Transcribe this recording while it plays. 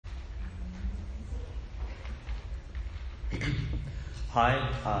Hi,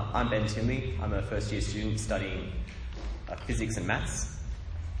 I'm Ben Tinley. I'm a first year student studying physics and maths.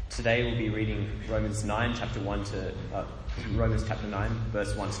 Today we'll be reading Romans chapter 9,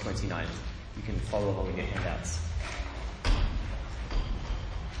 verse 1 to 29. You can follow along in your handouts.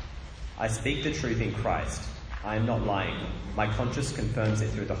 I speak the truth in Christ. I am not lying. My conscience confirms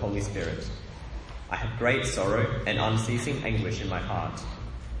it through the Holy Spirit. I have great sorrow and unceasing anguish in my heart.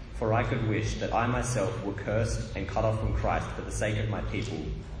 For I could wish that I myself were cursed and cut off from Christ for the sake of my people,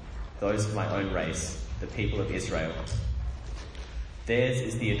 those of my own race, the people of Israel. Theirs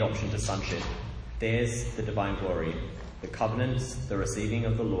is the adoption to sonship. Theirs the divine glory, the covenants, the receiving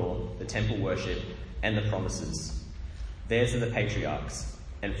of the law, the temple worship, and the promises. Theirs are the patriarchs,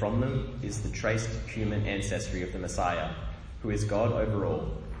 and from them is the traced human ancestry of the Messiah, who is God over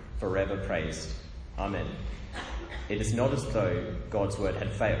all, forever praised. Amen. It is not as though God's word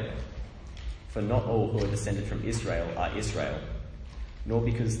had failed, for not all who are descended from Israel are Israel, nor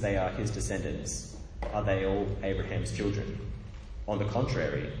because they are his descendants are they all Abraham's children. On the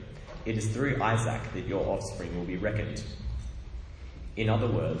contrary, it is through Isaac that your offspring will be reckoned. In other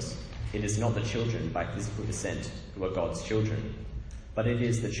words, it is not the children by physical descent who are God's children, but it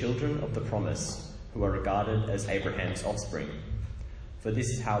is the children of the promise who are regarded as Abraham's offspring. For this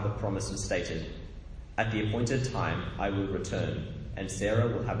is how the promise was stated: at the appointed time I will return, and Sarah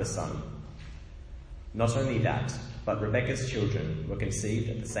will have a son. Not only that, but Rebekah's children were conceived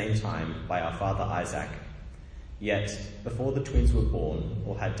at the same time by our father Isaac. Yet, before the twins were born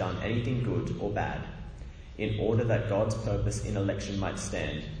or had done anything good or bad, in order that God's purpose in election might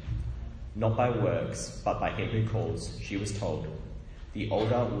stand, not by works, but by him who calls, she was told, the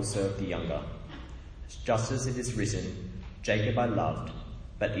older will serve the younger. Just as it is written, Jacob I loved,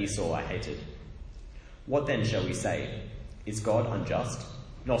 but Esau I hated. What then shall we say? Is God unjust?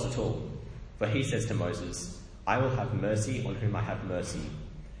 Not at all. For he says to Moses, I will have mercy on whom I have mercy,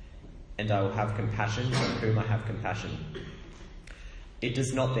 and I will have compassion on whom I have compassion. It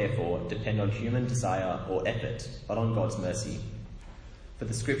does not therefore depend on human desire or effort, but on God's mercy. For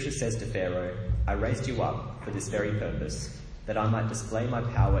the scripture says to Pharaoh, I raised you up for this very purpose, that I might display my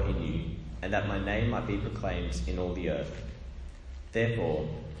power in you, and that my name might be proclaimed in all the earth. Therefore,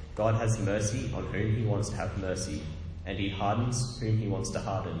 God has mercy on whom he wants to have mercy, and he hardens whom he wants to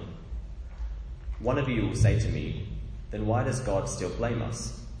harden. One of you will say to me, then why does God still blame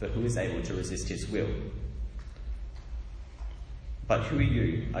us? For who is able to resist his will? But who are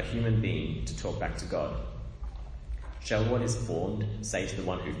you, a human being, to talk back to God? Shall what is formed say to the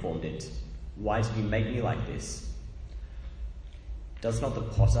one who formed it, why did you make me like this? Does not the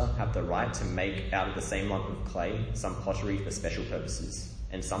potter have the right to make out of the same lump of clay some pottery for special purposes,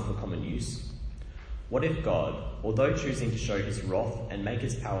 and some for common use? What if God, although choosing to show his wrath and make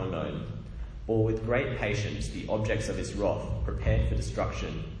his power known, bore with great patience the objects of his wrath prepared for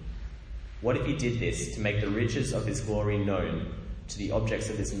destruction? What if he did this to make the riches of his glory known to the objects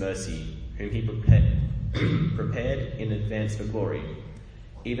of his mercy, whom he prepared in advance for glory,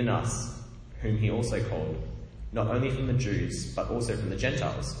 even us, whom he also called, not only from the Jews, but also from the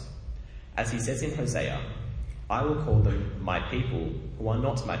Gentiles? As he says in Hosea, I will call them my people who are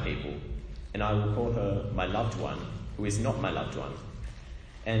not my people, and I will call her my loved one who is not my loved one.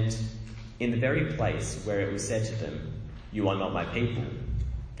 And in the very place where it was said to them, you are not my people,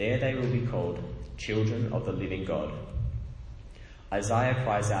 there they will be called children of the living God. Isaiah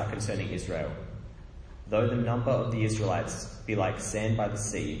cries out concerning Israel, though the number of the Israelites be like sand by the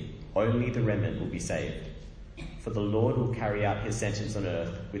sea, only the remnant will be saved. For the Lord will carry out his sentence on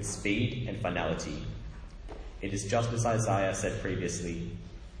earth with speed and finality. It is just as Isaiah said previously,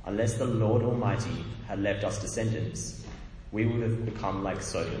 unless the Lord Almighty had left us descendants, we would have become like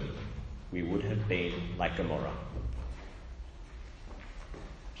Sodom. We would have been like Gomorrah.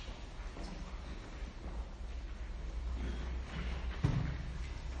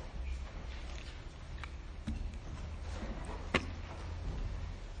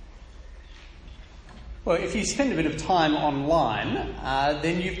 Well, if you spend a bit of time online,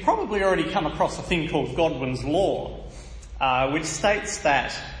 then you've probably already come across a thing called Godwin's Law, which states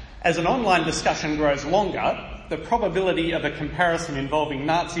that as an online discussion grows longer, the probability of a comparison involving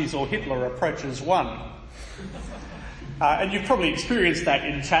Nazis or Hitler approaches 1. And you've probably experienced that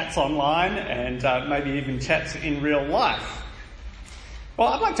in chats online and maybe even chats in real life. Well,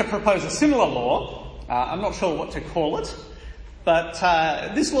 I'd like to propose a similar law. I'm not sure what to call it. But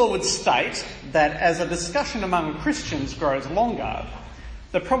this law would state that as a discussion among Christians grows longer,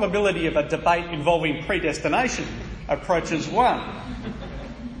 the probability of a debate involving predestination approaches 1.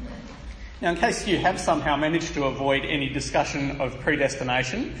 Now, in case you have somehow managed to avoid any discussion of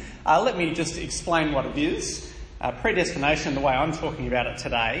predestination, let me just explain what it is. Predestination, the way I'm talking about it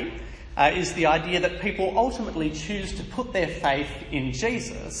today, is the idea that people ultimately choose to put their faith in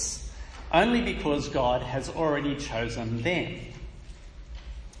Jesus only because God has already chosen them.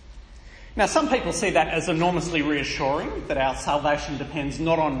 Now, some people see that as enormously reassuring, that our salvation depends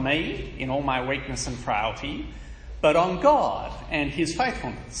not on me in all my weakness and frailty, but on God and his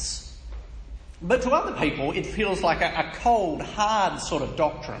faithfulness. But to other people, it feels like a cold, hard sort of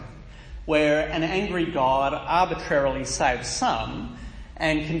doctrine, where an angry God arbitrarily saves some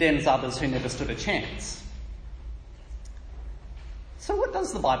and condemns others who never stood a chance. So what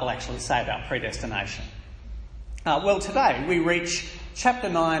does the Bible actually say about predestination? Well, today we reach chapter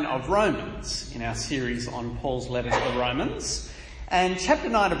 9 of Romans in our series on Paul's letter to the Romans. And chapter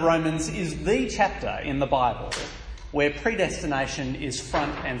 9 of Romans is the chapter in the Bible where predestination is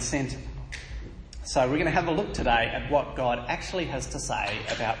front and centre. So we're going to have a look today at what God actually has to say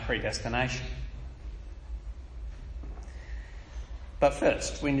about predestination. But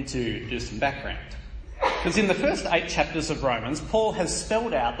first, we need to do some background. Because in the first 8 chapters of Romans, Paul has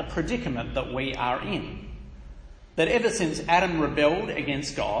spelled out the predicament that we are in. That ever since Adam rebelled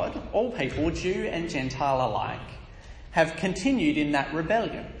against God, all people, Jew and Gentile alike, have continued in that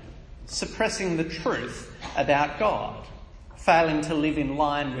rebellion, suppressing the truth about God, failing to live in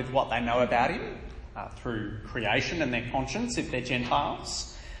line with what they know about him, through creation and their conscience if they're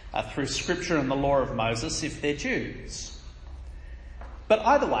Gentiles, through scripture and the law of Moses if they're Jews. But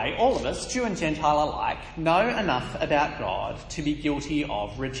either way, all of us, Jew and Gentile alike, know enough about God to be guilty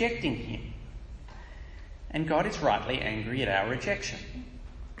of rejecting him. And God is rightly angry at our rejection.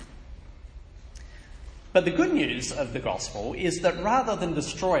 But the good news of the gospel is that rather than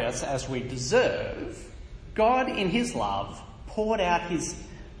destroy us as we deserve, God in his love poured out his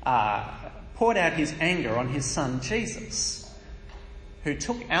anger on his son Jesus, who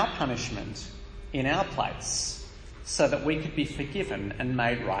took our punishment in our place so that we could be forgiven and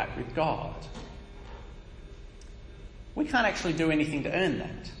made right with God. We can't actually do anything to earn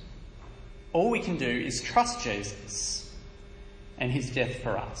that. All we can do is trust Jesus and his death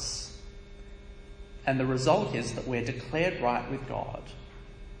for us. And the result is that we're declared right with God.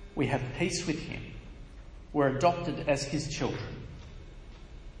 We have peace with him. We're adopted as his children.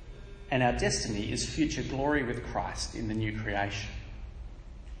 And our destiny is future glory with Christ in the new creation.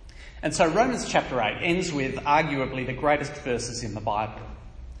 And so Romans chapter 8 ends with arguably the greatest verses in the Bible.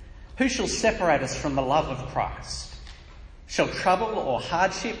 Who shall separate us from the love of Christ? Shall trouble or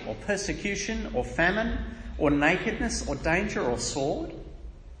hardship or persecution or famine or nakedness or danger or sword?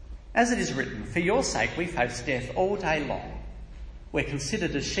 As it is written, for your sake we face death all day long. We're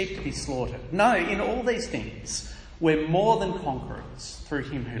considered as sheep to be slaughtered. No, in all these things we're more than conquerors through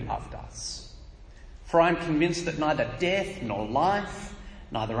him who loved us. For I am convinced that neither death nor life,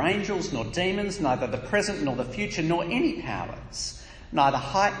 neither angels nor demons, neither the present nor the future, nor any powers, neither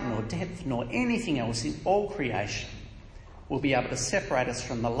height nor depth nor anything else in all creation will be able to separate us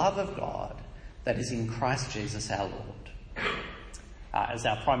from the love of God that is in Christ Jesus our Lord. As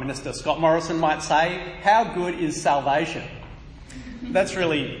our Prime Minister Scott Morrison might say, how good is salvation? That's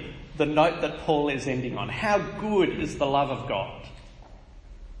really the note that Paul is ending on. How good is the love of God?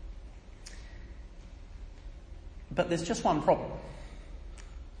 But there's just one problem.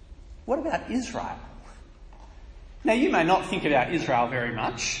 What about Israel? Now, you may not think about Israel very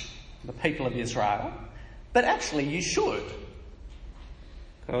much, the people of Israel, but actually you should.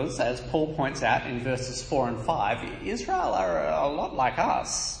 Because, as Paul points out in verses 4 and 5, Israel are a lot like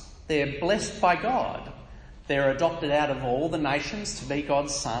us. They're blessed by God. They're adopted out of all the nations to be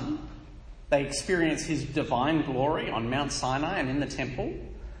God's son. They experience his divine glory on Mount Sinai and in the temple.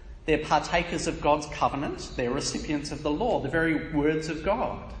 They're partakers of God's covenant. They're recipients of the law, the very words of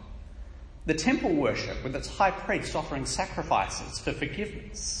God. The temple worship with its high priest offering sacrifices for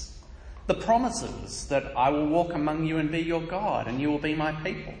forgiveness. The promises that I will walk among you and be your God and you will be my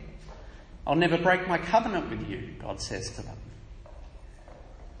people. I'll never break my covenant with you, God says to them.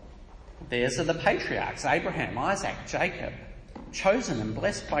 Theirs are the patriarchs, Abraham, Isaac, Jacob, chosen and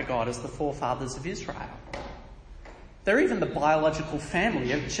blessed by God as the forefathers of Israel. They're even the biological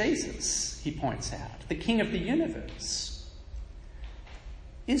family of Jesus, he points out, the King of the universe.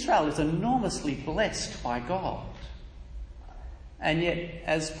 Israel is enormously blessed by God. And yet,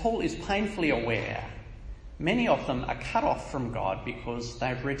 as Paul is painfully aware, many of them are cut off from God because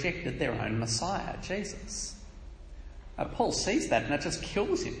they've rejected their own Messiah, Jesus. Paul sees that and it just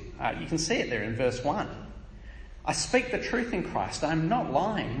kills him. You can see it there in verse 1. I speak the truth in Christ. I am not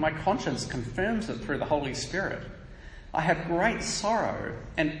lying. My conscience confirms it through the Holy Spirit. I have great sorrow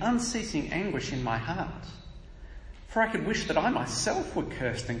and unceasing anguish in my heart. For I could wish that I myself were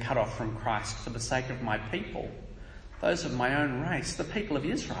cursed and cut off from Christ for the sake of my people, those of my own race, the people of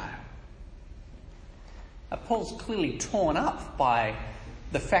Israel. Paul's clearly torn up by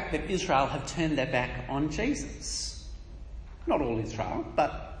the fact that Israel have turned their back on Jesus. Not all Israel,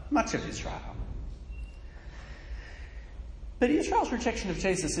 but much of Israel. But Israel's rejection of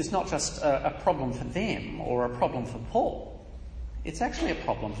Jesus is not just a problem for them or a problem for Paul. It's actually a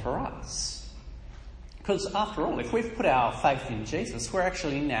problem for us. Because after all, if we've put our faith in Jesus, we're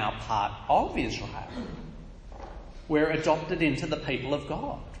actually now part of Israel. We're adopted into the people of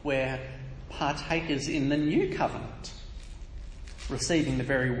God. We're partakers in the new covenant, receiving the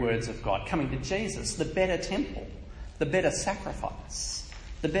very words of God, coming to Jesus, the better temple, the better sacrifice,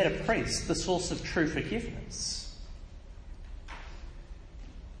 the better priest, the source of true forgiveness.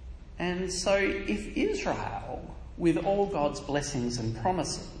 And so if Israel, with all God's blessings and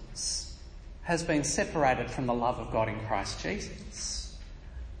promises, has been separated from the love of God in Christ Jesus,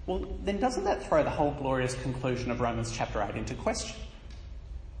 well, then doesn't that throw the whole glorious conclusion of Romans chapter 8 into question?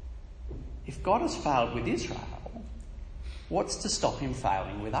 If God has failed with Israel, what's to stop him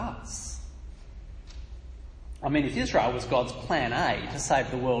failing with us? I mean, if Israel was God's plan A to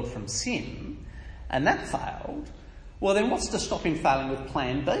save the world from sin, and that failed, well then what's to stop him failing with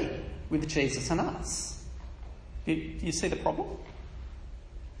plan B, with Jesus and us? Do you see the problem?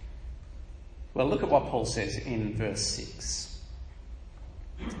 Well, look at what Paul says in verse 6.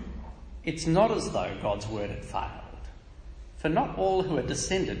 It's not as though God's word had failed, for not all who are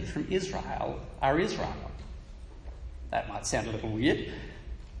descended from Israel are Israel. That might sound a little weird,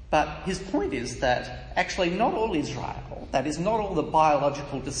 but his point is that actually not all Israel, that is not all the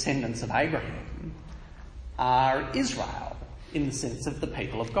biological descendants of Abraham, are Israel in the sense of the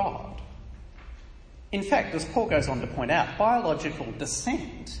people of God. In fact, as Paul goes on to point out, biological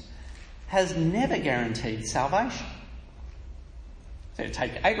descent has never guaranteed salvation. So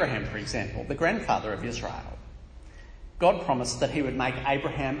take Abraham, for example, the grandfather of Israel. God promised that he would make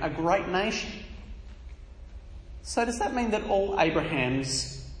Abraham a great nation. So does that mean that all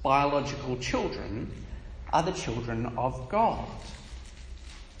Abraham's biological children are the children of God?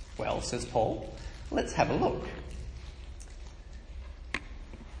 Well, says Paul, let's have a look.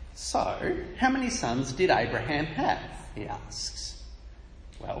 So, how many sons did Abraham have? He asks.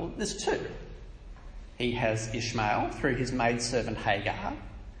 Well, there's two. He has Ishmael through his maidservant Hagar,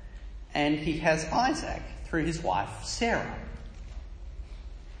 and he has Isaac through his wife Sarah.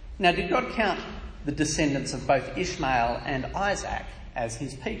 Now, did God count the descendants of both Ishmael and Isaac as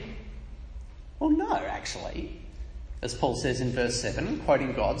his people? Well, no, actually. As Paul says in verse 7,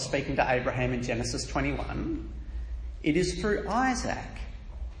 quoting God speaking to Abraham in Genesis 21, it is through Isaac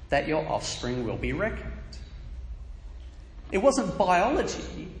that your offspring will be reckoned. It wasn't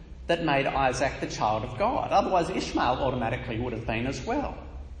biology that made Isaac the child of God. Otherwise, Ishmael automatically would have been as well.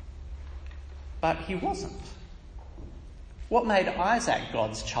 But he wasn't. What made Isaac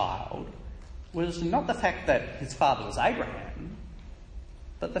God's child was not the fact that his father was Abraham,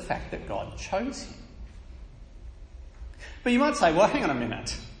 but the fact that God chose him. But you might say, well, hang on a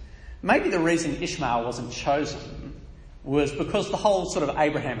minute. Maybe the reason Ishmael wasn't chosen was because the whole sort of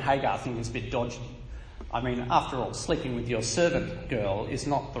Abraham-Hagar thing is a bit dodgy. I mean, after all, sleeping with your servant girl is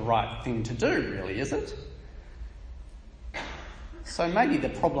not the right thing to do, really, is it? So maybe the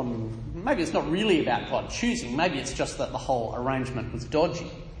problem, maybe it's not really about God choosing, maybe it's just that the whole arrangement was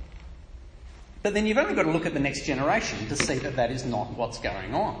dodgy. But then you've only got to look at the next generation to see that that is not what's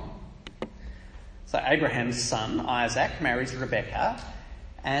going on. So Abraham's son, Isaac, marries Rebekah,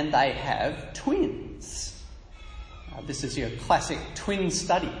 and they have twins. This is your classic twin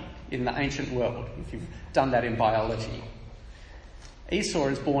study in the ancient world, if you've done that in biology. Esau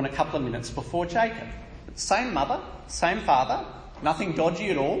is born a couple of minutes before Jacob. Same mother, same father, nothing dodgy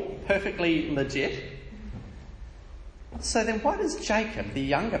at all, perfectly legit. So then why does Jacob, the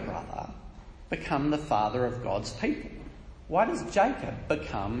younger brother, become the father of God's people? Why does Jacob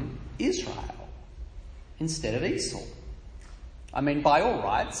become Israel instead of Esau? I mean, by all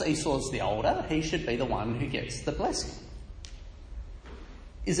rights, Esau's the older. He should be the one who gets the blessing.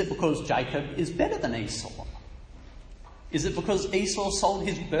 Is it because Jacob is better than Esau? Is it because Esau sold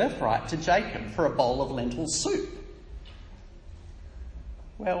his birthright to Jacob for a bowl of lentil soup?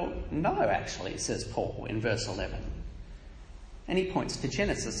 Well, no, actually, says Paul in verse 11. And he points to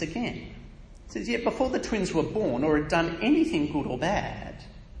Genesis again. He says, yet before the twins were born or had done anything good or bad,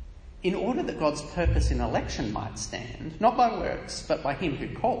 in order that God's purpose in election might stand, not by works, but by him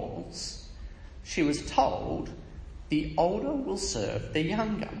who calls, she was told, the older will serve the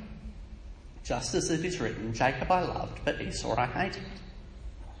younger. Just as it is written, Jacob I loved, but Esau I hated.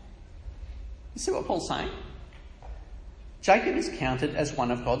 You see what Paul's saying? Jacob is counted as one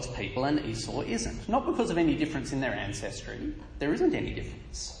of God's people and Esau isn't. Not because of any difference in their ancestry. There isn't any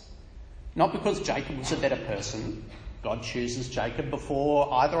difference. Not because Jacob was a better person. God chooses Jacob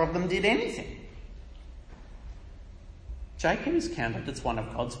before either of them did anything. Jacob is counted as one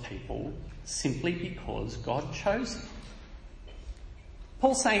of God's people simply because God chose him.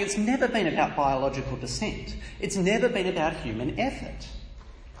 Paul's saying it's never been about biological descent. It's never been about human effort.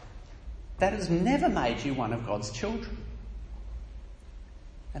 That has never made you one of God's children.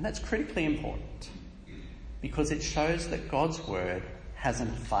 And that's critically important because it shows that God's word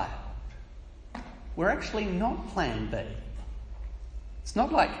hasn't failed. We're actually not plan B. It's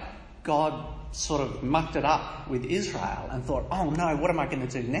not like God sort of mucked it up with Israel and thought, oh no, what am I going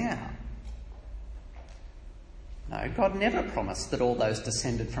to do now? No, God never promised that all those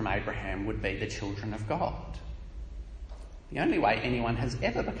descended from Abraham would be the children of God. The only way anyone has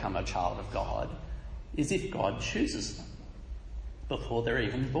ever become a child of God is if God chooses them before they're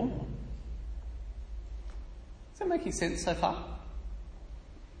even born. Is that making sense so far?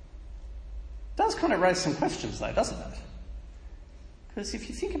 It does kind of raise some questions though, doesn't it? Because if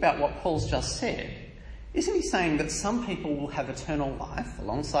you think about what Paul's just said, isn't he saying that some people will have eternal life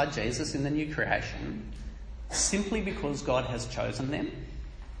alongside Jesus in the new creation simply because God has chosen them,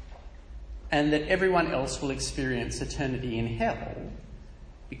 and that everyone else will experience eternity in hell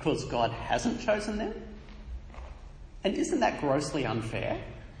because God hasn't chosen them? And isn't that grossly unfair?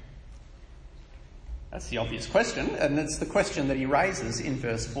 That's the obvious question, and it's the question that he raises in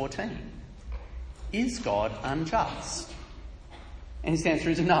verse 14. Is God unjust? And his answer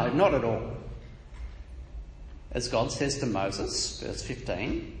is no, not at all. As God says to Moses, verse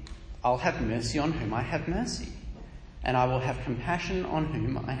 15, I'll have mercy on whom I have mercy, and I will have compassion on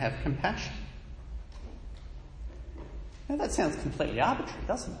whom I have compassion. Now that sounds completely arbitrary,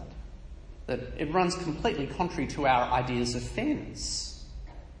 doesn't it? That it runs completely contrary to our ideas of fairness.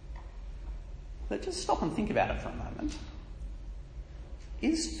 But just stop and think about it for a moment.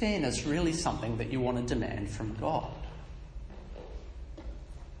 Is fairness really something that you want to demand from God?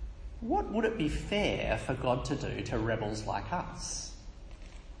 What would it be fair for God to do to rebels like us?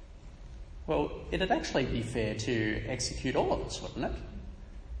 Well, it'd actually be fair to execute all of us, wouldn't it?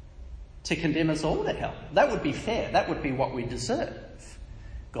 To condemn us all to hell. That would be fair. That would be what we deserve.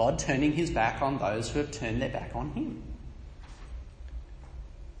 God turning his back on those who have turned their back on him.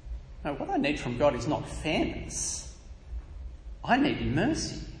 No, what I need from God is not fairness. I need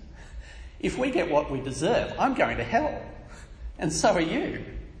mercy. If we get what we deserve, I'm going to hell. And so are you.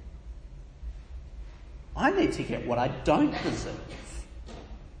 I need to get what I don't deserve.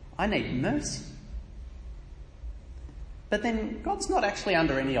 I need mercy. But then God's not actually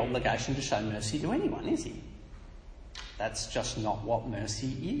under any obligation to show mercy to anyone, is he? That's just not what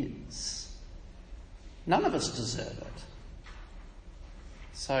mercy is. None of us deserve it.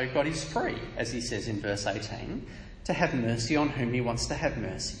 So God is free, as he says in verse 18, to have mercy on whom he wants to have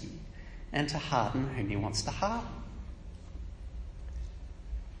mercy and to harden whom he wants to harden.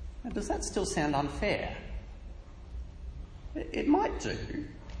 Now, does that still sound unfair? It might do.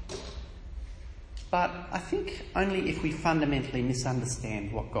 But I think only if we fundamentally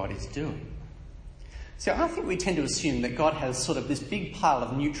misunderstand what God is doing. So I think we tend to assume that God has sort of this big pile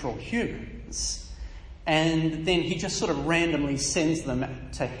of neutral humans, and then he just sort of randomly sends them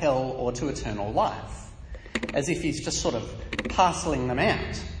to hell or to eternal life, as if he's just sort of parcelling them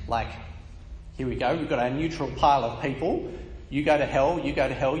out. Like, here we go, we've got our neutral pile of people. You go to hell, you go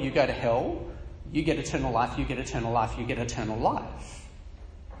to hell, you go to hell. You get eternal life, you get eternal life, you get eternal life.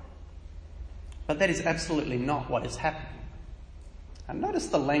 But that is absolutely not what is happening. And notice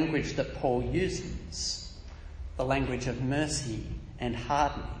the language that Paul uses, the language of mercy and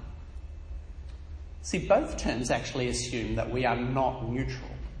hardening. See, both terms actually assume that we are not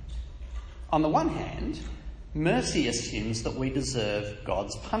neutral. On the one hand, mercy assumes that we deserve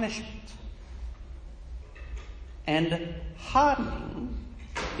God's punishment. And hardening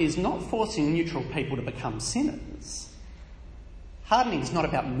is not forcing neutral people to become sinners. Hardening is not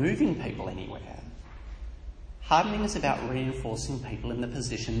about moving people anywhere. Hardening is about reinforcing people in the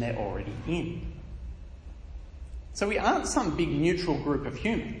position they're already in. So we aren't some big neutral group of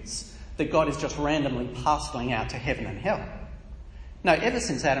humans that God is just randomly parcelling out to heaven and hell. No, ever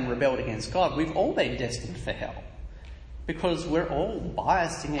since Adam rebelled against God, we've all been destined for hell because we're all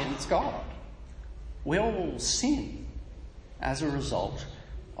biased against God. We all sin as a result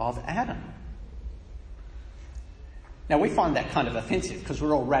of Adam. Now, we find that kind of offensive because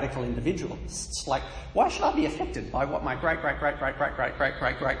we're all radical individualists. Like, why should I be affected by what my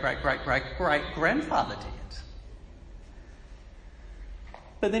great-great-great-great-great-great-great-great-great-grandfather did?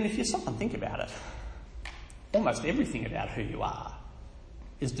 But then if you stop and think about it, almost everything about who you are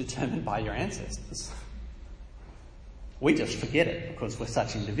is determined by your ancestors. We just forget it because we're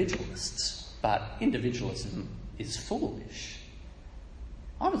such individualists, but individualism is foolish.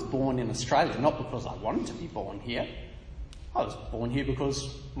 I was born in Australia not because I wanted to be born here. I was born here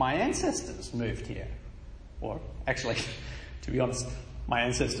because my ancestors moved here. Or actually, to be honest, my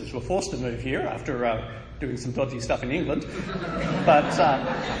ancestors were forced to move here after doing some dodgy stuff in England. But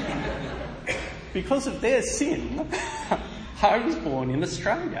because of their sin, I was born in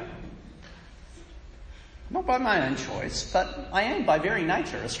Australia. Not by my own choice, but I am by very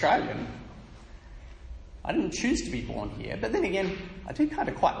nature Australian. I didn't choose to be born here, but then again, I do kind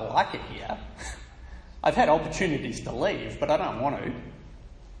of quite like it here. I've had opportunities to leave, but I don't want to.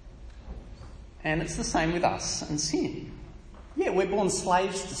 And it's the same with us and sin. Yeah, we're born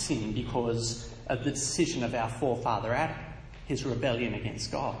slaves to sin because of the decision of our forefather Adam, his rebellion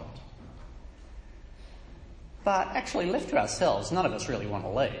against God. But actually, left to ourselves, none of us really want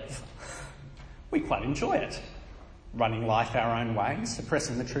to leave. We quite enjoy it. Running life our own way,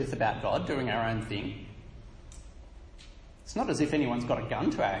 suppressing the truth about God, doing our own thing. It's not as if anyone's got a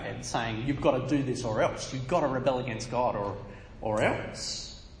gun to our head saying, you've got to do this or else. You've got to rebel against God or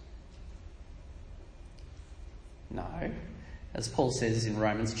else. No. As Paul says in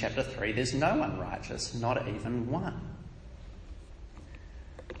Romans chapter 3, there's no one righteous, not even one.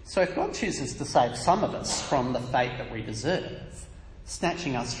 So if God chooses to save some of us from the fate that we deserve,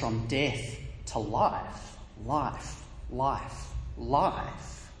 snatching us from death to life, life, life,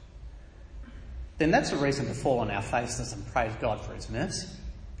 life, then that's a reason to fall on our faces and praise God for his mercy.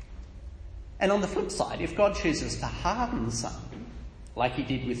 And on the flip side, if God chooses to harden some, like he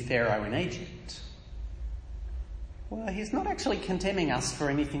did with Pharaoh in Egypt, well, he's not actually condemning us for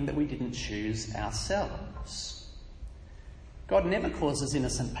anything that we didn't choose ourselves. God never causes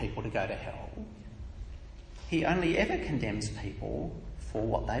innocent people to go to hell. He only ever condemns people for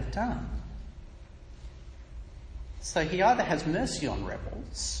what they've done. So he either has mercy on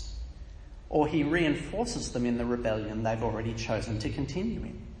rebels, or he reinforces them in the rebellion they've already chosen to continue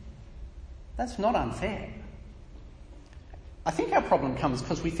in. That's not unfair. I think our problem comes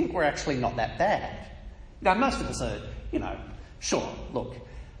because we think we're actually not that bad. Now, most of us are, sure, look,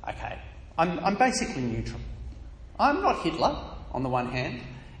 okay, I'm basically neutral. I'm not Hitler, on the one hand,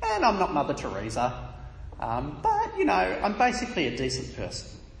 and I'm not Mother Teresa, but, I'm basically a decent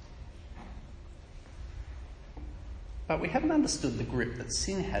person. But we haven't understood the grip that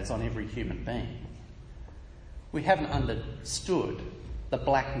sin has on every human being. We haven't understood the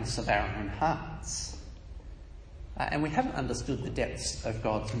blackness of our own hearts. And we haven't understood the depths of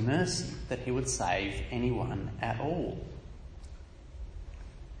God's mercy that he would save anyone at all.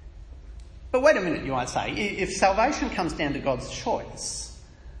 But wait a minute, you might say, if salvation comes down to God's choice,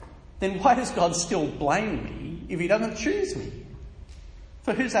 then why does God still blame me if he doesn't choose me?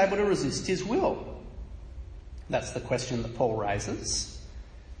 For who's able to resist his will? That's the question that Paul raises.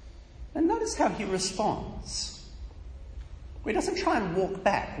 And notice how he responds. He doesn't try and walk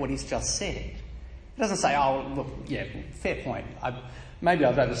back what he's just said. He doesn't say, oh, look, yeah, fair point. Maybe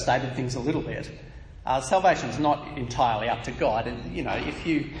I've overstated things a little bit. Salvation's not entirely up to God. And, if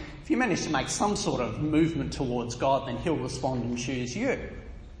you manage to make some sort of movement towards God, then he'll respond and choose you.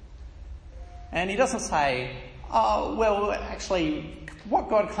 And he doesn't say, oh, well, actually, what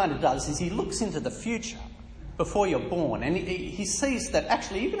God kind of does is he looks into the future before you're born, and he sees that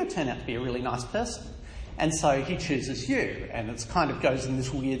actually you're going to turn out to be a really nice person. And so he chooses you, and it kind of goes in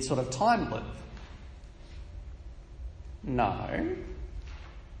this weird sort of time loop. No,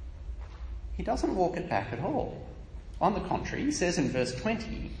 he doesn't walk it back at all. On the contrary, he says in verse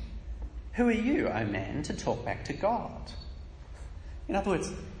 20, who are you, O man, to talk back to God? In other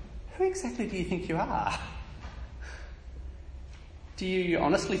words, who exactly do you think you are? Do you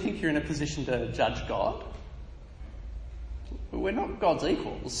honestly think you're in a position to judge God? We're not God's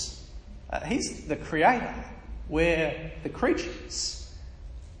equals. He's the creator. We're the creatures.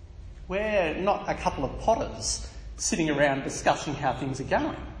 We're not a couple of potters sitting around discussing how things are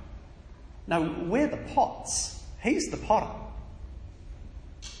going. No, we're the pots. He's the potter.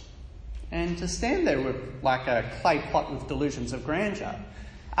 And to stand there with like a clay pot with delusions of grandeur,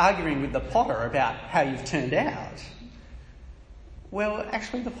 arguing with the potter about how you've turned out, well,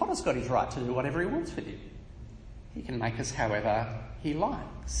 actually the potter's got his right to do whatever he wants with you. He can make us however he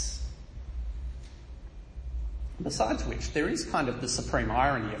likes. Besides which, there is kind of the supreme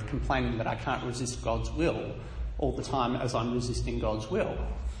irony of complaining that I can't resist God's will all the time as I'm resisting God's will.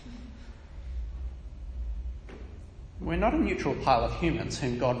 We're not a neutral pile of humans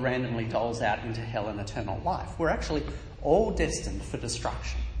whom God randomly doles out into hell and eternal life. We're actually all destined for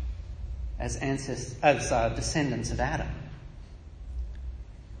destruction. as descendants of Adam,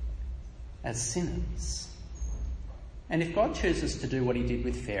 as sinners. And if God chooses to do what he did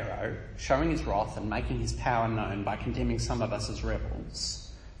with Pharaoh, showing his wrath and making his power known by condemning some of us as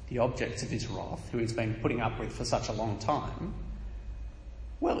rebels, the objects of his wrath, who he's been putting up with for such a long time,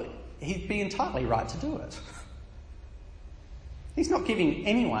 well, he'd be entirely right to do it. He's not giving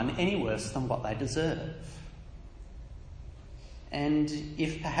anyone any worse than what they deserve. And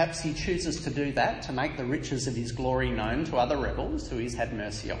if perhaps he chooses to do that to make the riches of his glory known to other rebels who he's had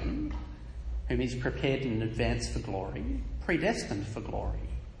mercy on, whom he's prepared in advance for glory, predestined for glory,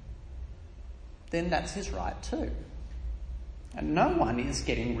 then that's his right too. And no one is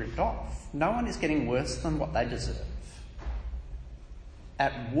getting ripped off. No one is getting worse than what they deserve.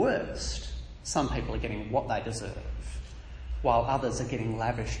 At worst, some people are getting what they deserve, while others are getting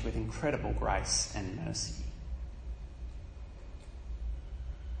lavished with incredible grace and mercy.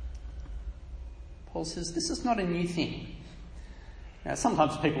 Paul says this is not a new thing. Now,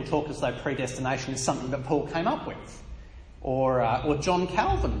 sometimes people talk as though predestination is something that Paul came up with, or John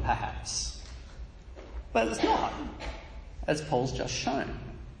Calvin perhaps. But it's not, as Paul's just shown.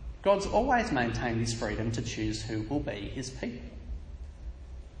 God's always maintained his freedom to choose who will be his people.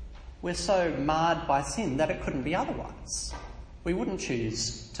 We're so marred by sin that it couldn't be otherwise. We wouldn't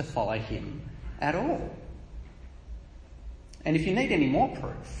choose to follow him at all. And if you need any more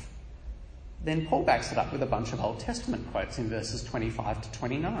proof, then Paul backs it up with a bunch of Old Testament quotes in verses 25 to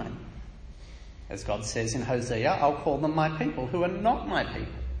 29. As God says in Hosea, I'll call them my people who are not my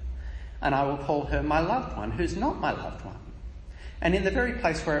people, and I will call her my loved one who's not my loved one. And in the very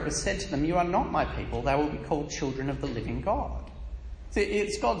place where it was said to them, you are not my people, they will be called children of the living God. See,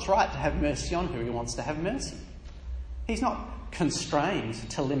 it's God's right to have mercy on who he wants to have mercy. He's not constrained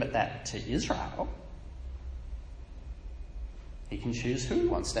to limit that to Israel. He can choose who he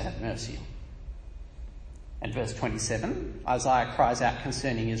wants to have mercy on. And verse 27, Isaiah cries out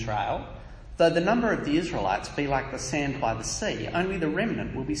concerning Israel, though the number of the Israelites be like the sand by the sea, only the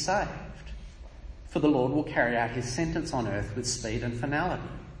remnant will be saved. For the Lord will carry out his sentence on earth with speed and finality.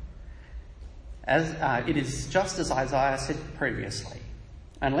 As it is just as Isaiah said previously,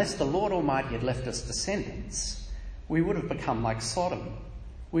 unless the Lord Almighty had left us descendants, we would have become like Sodom.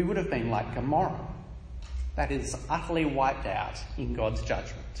 We would have been like Gomorrah. That is utterly wiped out in God's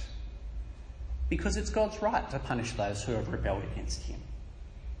judgment. Because it's God's right to punish those who have rebelled against him.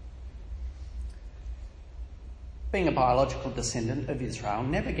 Being a biological descendant of Israel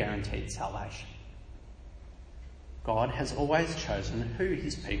never guaranteed salvation. God has always chosen who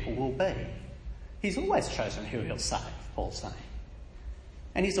his people will be. He's always chosen who he'll save, Paul's saying.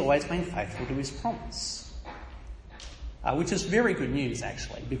 And he's always been faithful to his promise. Which is very good news,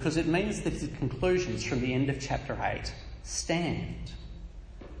 actually, because it means that his conclusions from the end of chapter 8 stand.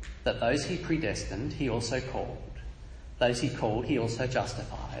 That those he predestined, he also called. Those he called, he also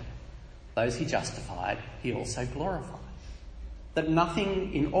justified. Those he justified, he also glorified. That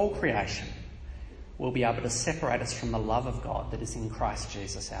nothing in all creation will be able to separate us from the love of God that is in Christ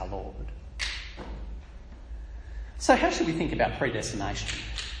Jesus our Lord. So how should we think about predestination?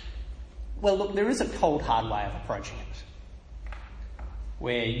 Well, look, there is a cold, hard way of approaching it,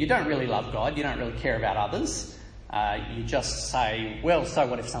 where you don't really love God, you don't really care about others. You just say, well, so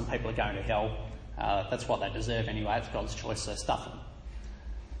what if some people are going to hell? That's what they deserve anyway. It's God's choice, so stuff them.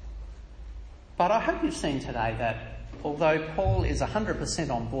 But I hope you've seen today that although Paul is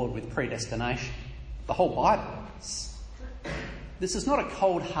 100% on board with predestination, the whole Bible is, this is not a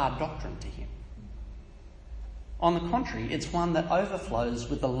cold, hard doctrine to him. On the contrary, it's one that overflows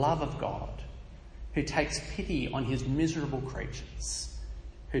with the love of God, who takes pity on his miserable creatures,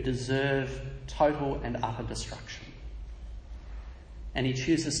 who deserve total and utter destruction. And he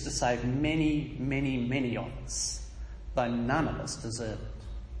chooses to save many, many, many of us, though none of us deserve it.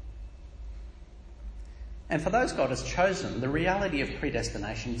 And for those God has chosen, the reality of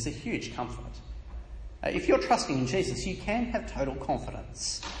predestination is a huge comfort. If you're trusting in Jesus, you can have total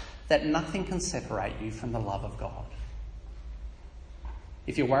confidence that nothing can separate you from the love of God.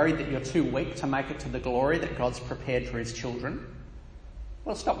 If you're worried that you're too weak to make it to the glory that God's prepared for his children,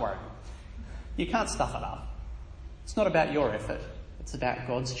 well, stop worrying. You can't stuff it up. It's not about your effort. It's about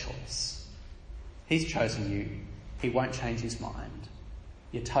God's choice. He's chosen you. He won't change his mind.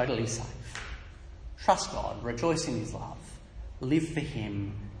 You're totally safe. Trust God. Rejoice in his love. Live for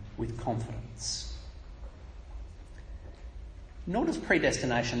him with confidence. Nor does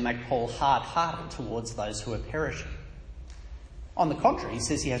predestination make Paul hard-hearted towards those who are perishing. On the contrary, he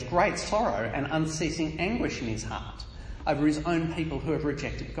says he has great sorrow and unceasing anguish in his heart over his own people who have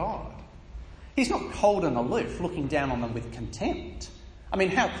rejected God. He's not cold and aloof, looking down on them with contempt. I mean,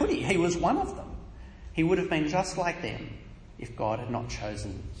 how could he? He was one of them. He would have been just like them if God had not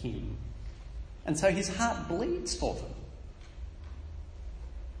chosen him. And so his heart bleeds for them.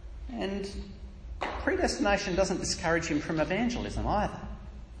 And predestination doesn't discourage him from evangelism either.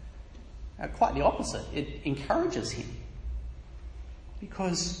 Quite the opposite. It encourages him.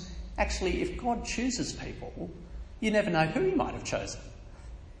 Because actually, if God chooses people, you never know who he might have chosen.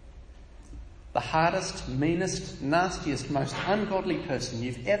 The hardest, meanest, nastiest, most ungodly person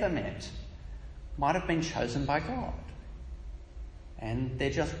you've ever met might have been chosen by God. And they're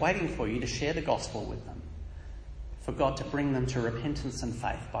just waiting for you to share the gospel with them, for God to bring them to repentance and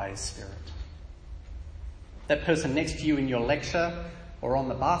faith by his Spirit. That person next to you in your lecture, or on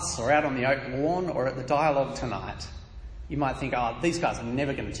the bus, or out on the oak lawn, or at the dialogue tonight, you might think, oh, these guys are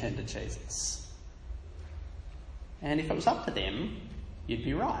never going to turn to Jesus. And if it was up to them, you'd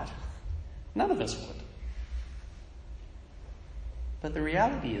be right. None of us would. But the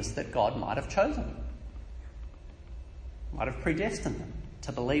reality is that God might have chosen them, might have predestined them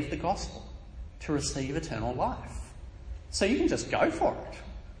to believe the gospel, to receive eternal life. So you can just go for it.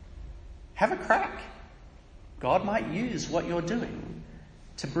 Have a crack. God might use what you're doing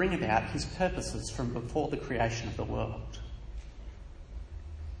to bring about his purposes from before the creation of the world.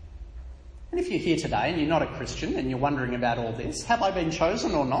 And if you're here today and you're not a Christian and you're wondering about all this, have I been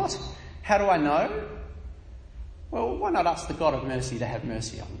chosen or not? How do I know? Well, why not ask the God of mercy to have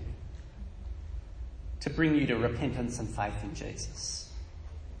mercy on you? To bring you to repentance and faith in Jesus.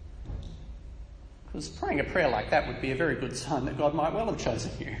 Because praying a prayer like that would be a very good sign that God might well have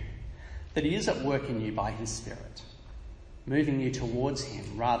chosen you. That he is at work in you by his Spirit, moving you towards him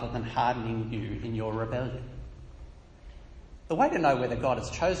rather than hardening you in your rebellion. The way to know whether God has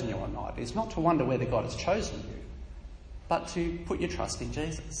chosen you or not is not to wonder whether God has chosen you, but to put your trust in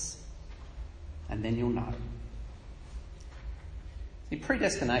Jesus. And then you'll know. See,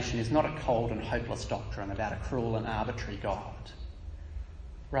 predestination is not a cold and hopeless doctrine about a cruel and arbitrary God.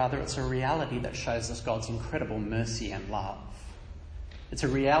 Rather, it's a reality that shows us God's incredible mercy and love. It's a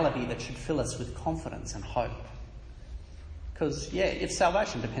reality that should fill us with confidence and hope. Because, if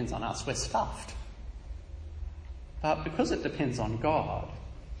salvation depends on us, we're stuffed. But because it depends on God,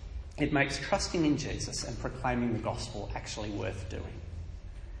 it makes trusting in Jesus and proclaiming the gospel actually worth doing.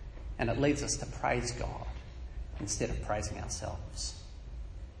 And it leads us to praise God instead of praising ourselves.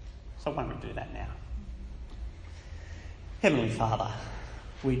 So why don't we do that now? Heavenly Father,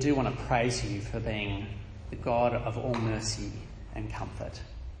 we do want to praise you for being the God of all mercy and comfort.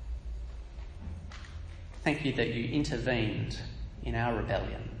 Thank you that you intervened in our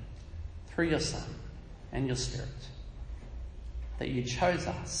rebellion through your Son and your Spirit, that you chose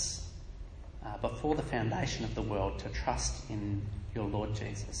us before the foundation of the world to trust in your Lord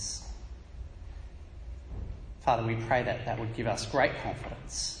Jesus. Father, we pray that that would give us great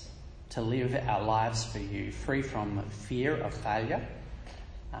confidence to live our lives for you, free from fear of failure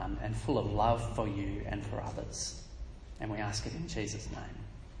and full of love for you and for others. And we ask it in Jesus'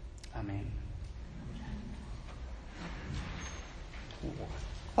 name. Amen.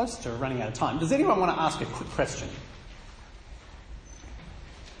 Close to running out of time. Does anyone want to ask a quick question?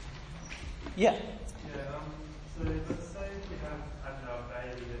 Yeah. So let's say we have, I don't know, a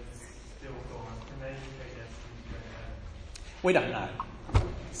baby that's still born. Can they be predestined to heaven? We don't know.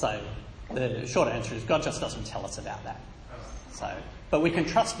 So the short answer is God just doesn't tell us about that. So, but we can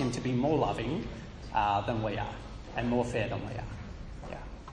trust him to be more loving than we are and more fair than we are.